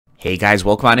Hey guys,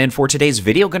 welcome on in. For today's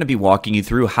video, I'm going to be walking you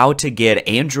through how to get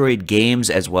Android games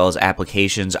as well as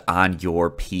applications on your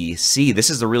PC.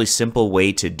 This is a really simple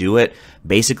way to do it,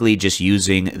 basically just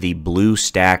using the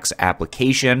BlueStacks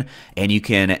application, and you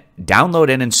can download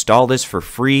and install this for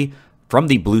free from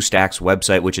the BlueStacks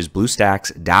website, which is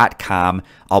bluestacks.com.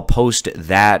 I'll post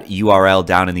that URL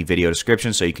down in the video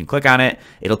description so you can click on it.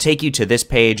 It'll take you to this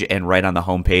page, and right on the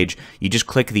home page, you just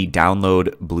click the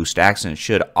download BlueStacks and it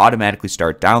should automatically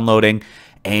start downloading.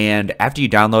 And after you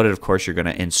download it, of course, you're going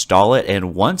to install it.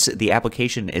 And once the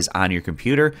application is on your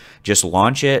computer, just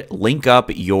launch it, link up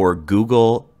your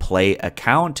Google Play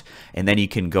account, and then you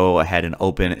can go ahead and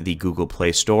open the Google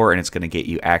Play Store, and it's going to get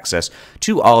you access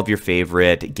to all of your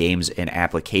favorite games and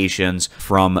applications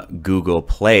from Google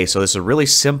Play. So this is a really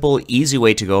simple, easy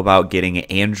way to go about getting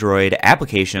Android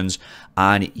applications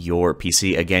on your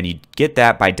PC. Again, you get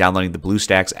that by downloading the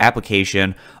BlueStacks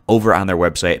application over on their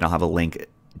website, and I'll have a link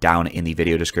down in the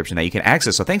video description that you can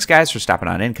access. So thanks guys for stopping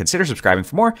on in. Consider subscribing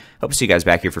for more. Hope to see you guys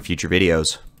back here for future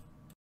videos.